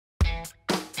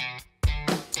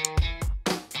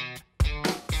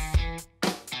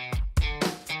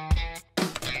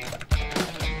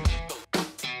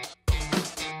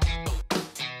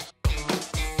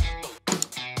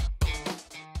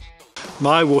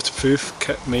My waterproof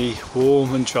kept me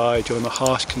warm and dry during the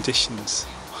harsh conditions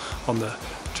on the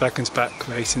Dragon's Back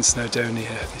race in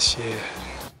Snowdonia this year.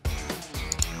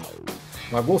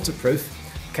 My waterproof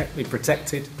kept me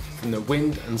protected from the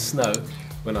wind and snow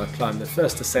when I climbed the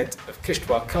first ascent of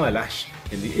Kishtwar Kailash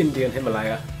in the Indian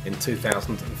Himalaya in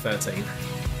 2013.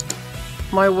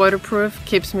 My waterproof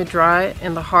keeps me dry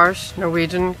in the harsh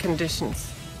Norwegian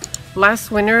conditions.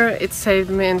 Last winter it saved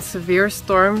me in severe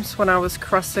storms when I was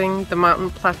crossing the mountain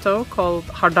plateau called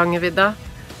Hardangervidda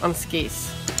on skis.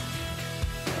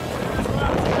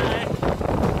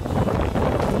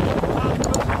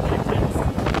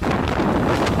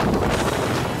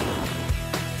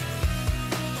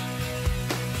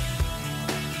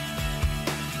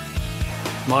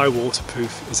 My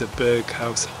waterproof is a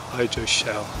Berghaus hydro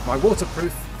shell. My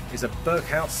waterproof is a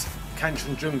Berghaus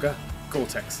Kanchenjunga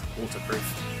Gore-Tex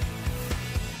waterproof.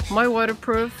 My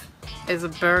waterproof is a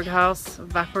Berghaus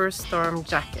Vapor Storm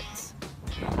jacket.